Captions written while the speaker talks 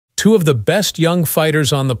Two of the best young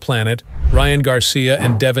fighters on the planet, Ryan Garcia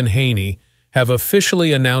and Devin Haney, have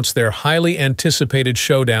officially announced their highly anticipated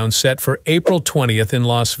showdown set for April 20th in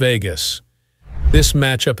Las Vegas. This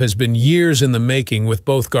matchup has been years in the making, with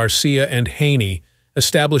both Garcia and Haney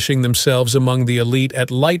establishing themselves among the elite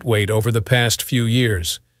at lightweight over the past few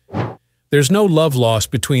years. There's no love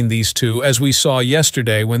lost between these two, as we saw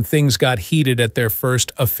yesterday when things got heated at their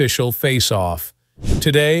first official face-off.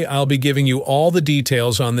 Today, I'll be giving you all the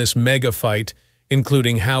details on this mega fight,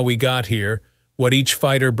 including how we got here, what each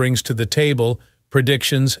fighter brings to the table,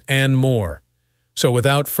 predictions, and more. So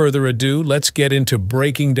without further ado, let's get into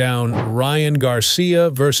breaking down Ryan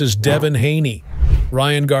Garcia versus Devin Haney.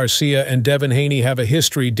 Ryan Garcia and Devin Haney have a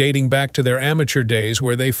history dating back to their amateur days,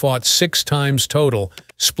 where they fought 6 times total,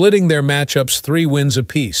 splitting their matchups 3 wins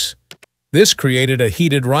apiece. This created a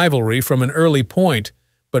heated rivalry from an early point,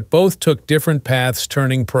 but both took different paths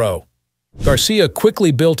turning pro. Garcia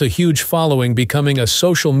quickly built a huge following, becoming a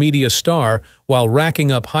social media star while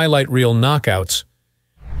racking up highlight reel knockouts.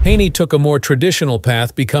 Haney took a more traditional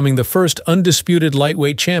path, becoming the first undisputed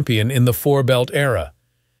lightweight champion in the 4-belt era.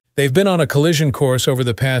 They've been on a collision course over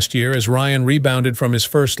the past year, as Ryan rebounded from his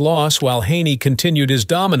first loss while Haney continued his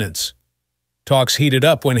dominance. Talks heated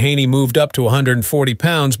up when Haney moved up to 140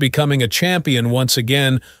 pounds, becoming a champion once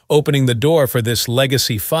again, opening the door for this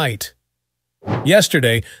legacy fight.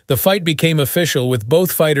 Yesterday, the fight became official, with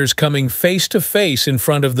both fighters coming face-to-face in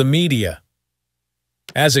front of the media.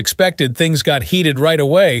 As expected, things got heated right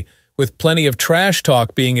away, with plenty of trash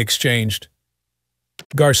talk being exchanged.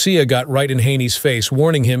 Garcia got right in Haney's face,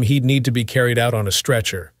 warning him he'd need to be carried out on a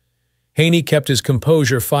stretcher. Haney kept his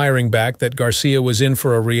composure, firing back that Garcia was in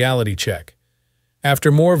for a reality check.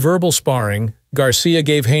 After more verbal sparring, Garcia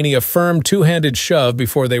gave Haney a firm 2-handed shove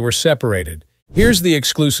before they were separated. Here's the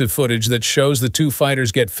exclusive footage that shows the two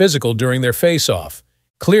fighters get physical during their face-off.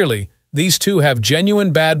 Clearly, these two have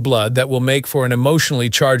genuine bad blood that will make for an emotionally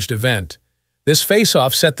charged event. This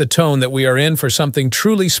face-off set the tone that we are in for something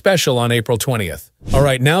truly special on April 20th.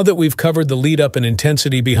 Alright, now that we've covered the lead-up and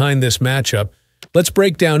intensity behind this matchup, let's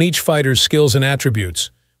break down each fighter's skills and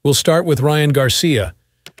attributes. We'll start with Ryan Garcia.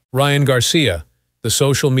 Ryan Garcia, the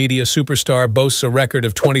social media superstar, boasts a record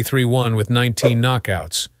of 23-1 with 19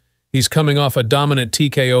 knockouts. He's coming off a dominant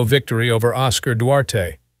TKO victory over Oscar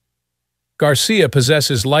Duarte. Garcia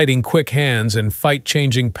possesses lightning quick hands and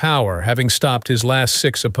fight-changing power, having stopped his last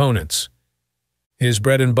 6 opponents. His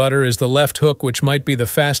bread and butter is the left hook, which might be the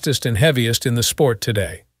fastest and heaviest in the sport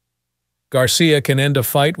today. Garcia can end a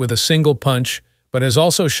fight with a single punch, but has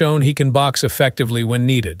also shown he can box effectively when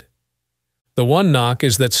needed. The one knock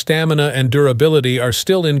is that stamina and durability are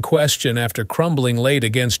still in question after crumbling late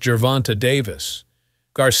against Gervonta Davis.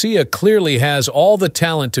 Garcia clearly has all the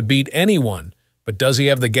talent to beat anyone, but does he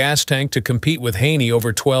have the gas tank to compete with Haney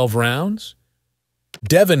over 12 rounds?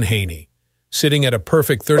 Devin Haney. Sitting at a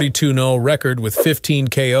perfect 32-0 record with 15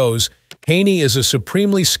 KOs, Haney is a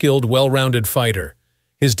supremely skilled, well-rounded fighter.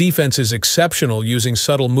 His defense is exceptional, using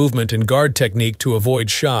subtle movement and guard technique to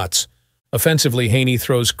avoid shots. Offensively, Haney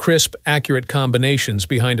throws crisp, accurate combinations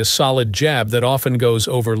behind a solid jab that often goes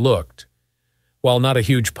overlooked. While not a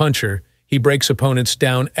huge puncher, he breaks opponents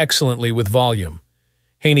down excellently with volume.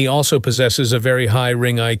 Haney also possesses a very high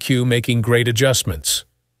ring IQ, making great adjustments.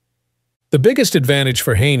 The biggest advantage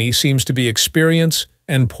for Haney seems to be experience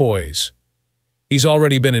and poise. He's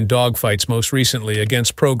already been in dogfights, most recently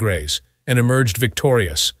against Prograis, and emerged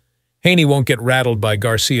victorious. Haney won't get rattled by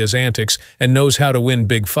Garcia's antics and knows how to win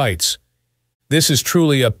big fights. This is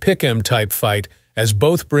truly a pick-em type fight, as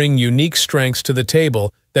both bring unique strengths to the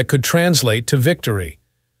table that could translate to victory.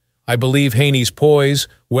 I believe Haney's poise,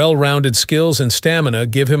 well-rounded skills, and stamina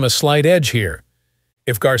give him a slight edge here.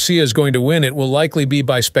 If Garcia is going to win, it will likely be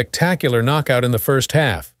by spectacular knockout in the first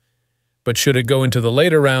half. But should it go into the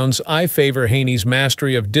later rounds, I favor Haney's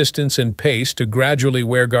mastery of distance and pace to gradually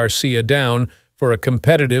wear Garcia down for a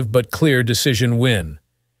competitive but clear decision win.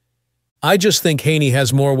 I just think Haney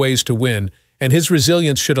has more ways to win, and his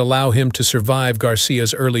resilience should allow him to survive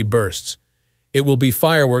Garcia's early bursts. It will be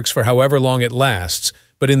fireworks for however long it lasts,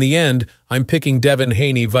 but in the end, I'm picking Devin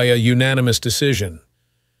Haney via unanimous decision.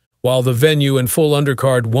 While the venue and full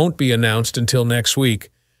undercard won't be announced until next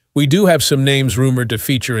week, we do have some names rumored to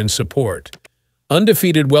feature in support.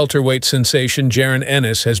 Undefeated welterweight sensation Jaron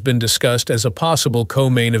Ennis has been discussed as a possible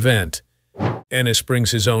co-main event. Ennis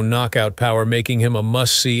brings his own knockout power, making him a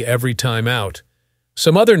must-see every time out.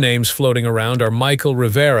 Some other names floating around are Michael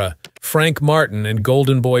Rivera, Frank Martin, and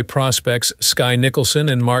Golden Boy prospects Sky Nicholson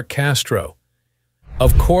and Mark Castro.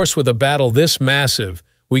 Of course, with a battle this massive,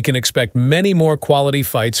 we can expect many more quality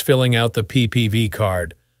fights filling out the PPV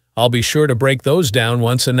card. I'll be sure to break those down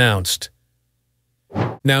once announced.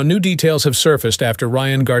 Now, new details have surfaced after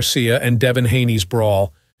Ryan Garcia and Devin Haney's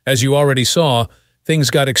brawl. As you already saw, things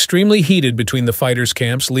got extremely heated between the fighters'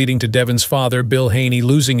 camps, leading to Devin's father, Bill Haney,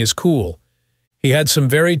 losing his cool. He had some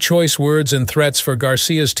very choice words and threats for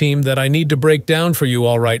Garcia's team that I need to break down for you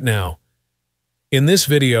all right now. In this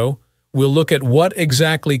video, we'll look at what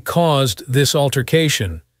exactly caused this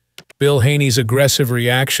altercation, Bill Haney's aggressive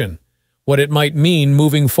reaction, what it might mean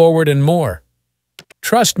moving forward, and more.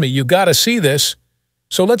 Trust me, you gotta see this.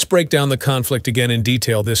 So let's break down the conflict again in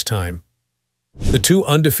detail this time. The two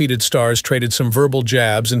undefeated stars traded some verbal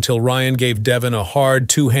jabs until Ryan gave Devin a hard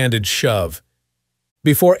two-handed shove.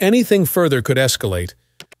 Before anything further could escalate,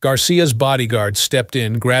 Garcia's bodyguard stepped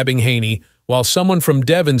in, grabbing Haney, while someone from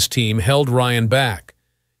Devin's team held Ryan back.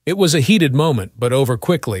 It was a heated moment, but over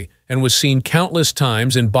quickly, and was seen countless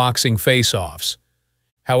times in boxing face-offs.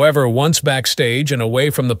 However, once backstage and away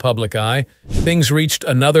from the public eye, things reached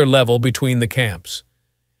another level between the camps.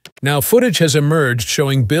 Now, footage has emerged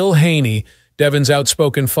showing Bill Haney, Devin's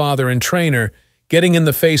outspoken father and trainer, getting in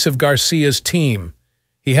the face of Garcia's team.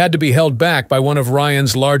 He had to be held back by one of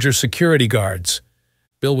Ryan's larger security guards.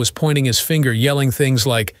 Bill was pointing his finger, yelling things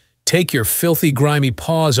like, "Take your filthy, grimy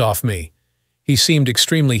paws off me." He seemed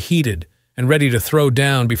extremely heated and ready to throw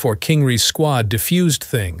down before Kingery's squad diffused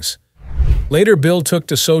things. Later, Bill took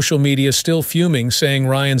to social media still fuming, saying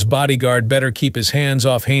Ryan's bodyguard better keep his hands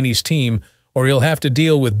off Haney's team or he'll have to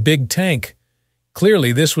deal with Big Tank.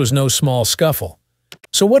 Clearly, this was no small scuffle.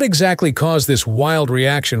 So what exactly caused this wild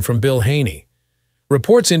reaction from Bill Haney?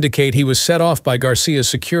 Reports indicate he was set off by Garcia's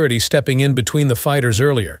security stepping in between the fighters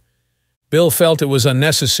earlier. Bill felt it was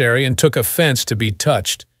unnecessary and took offense to be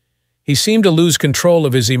touched. He seemed to lose control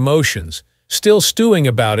of his emotions, still stewing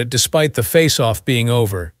about it despite the face-off being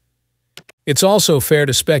over. It's also fair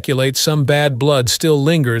to speculate some bad blood still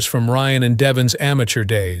lingers from Ryan and Devin's amateur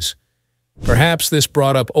days. Perhaps this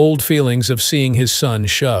brought up old feelings of seeing his son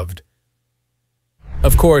shoved.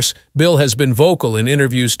 Of course, Bill has been vocal in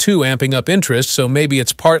interviews too, amping up interest, so maybe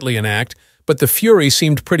it's partly an act, but the fury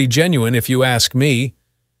seemed pretty genuine if you ask me.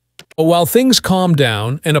 While things calmed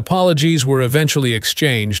down and apologies were eventually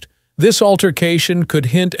exchanged, this altercation could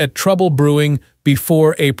hint at trouble brewing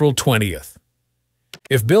before April 20th.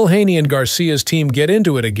 If Bill Haney and Garcia's team get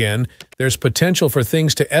into it again, there's potential for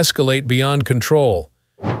things to escalate beyond control.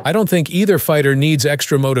 I don't think either fighter needs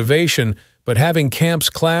extra motivation, but having camps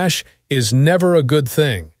clash is never a good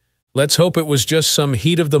thing. Let's hope it was just some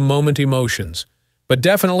heat-of-the-moment emotions. But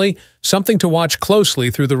definitely something to watch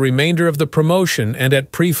closely through the remainder of the promotion and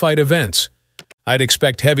at pre-fight events. I'd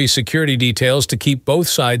expect heavy security details to keep both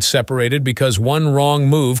sides separated because one wrong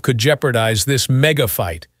move could jeopardize this mega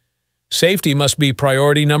fight. Safety must be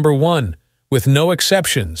priority number one, with no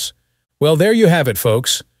exceptions. Well, there you have it,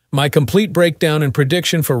 folks. My complete breakdown and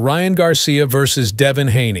prediction for Ryan Garcia versus Devin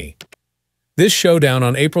Haney. This showdown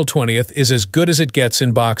on April 20th is as good as it gets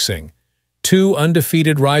in boxing. Two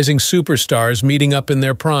undefeated rising superstars meeting up in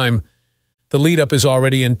their prime. The lead-up is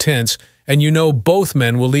already intense, and you know both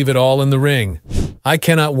men will leave it all in the ring. I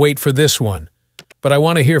cannot wait for this one. But I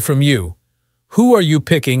want to hear from you. Who are you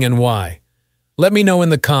picking and why? Let me know in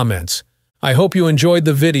the comments. I hope you enjoyed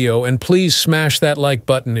the video, and please smash that like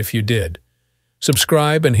button if you did.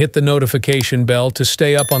 Subscribe and hit the notification bell to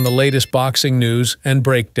stay up on the latest boxing news and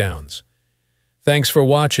breakdowns. Thanks for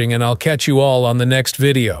watching, and I'll catch you all on the next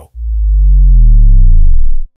video.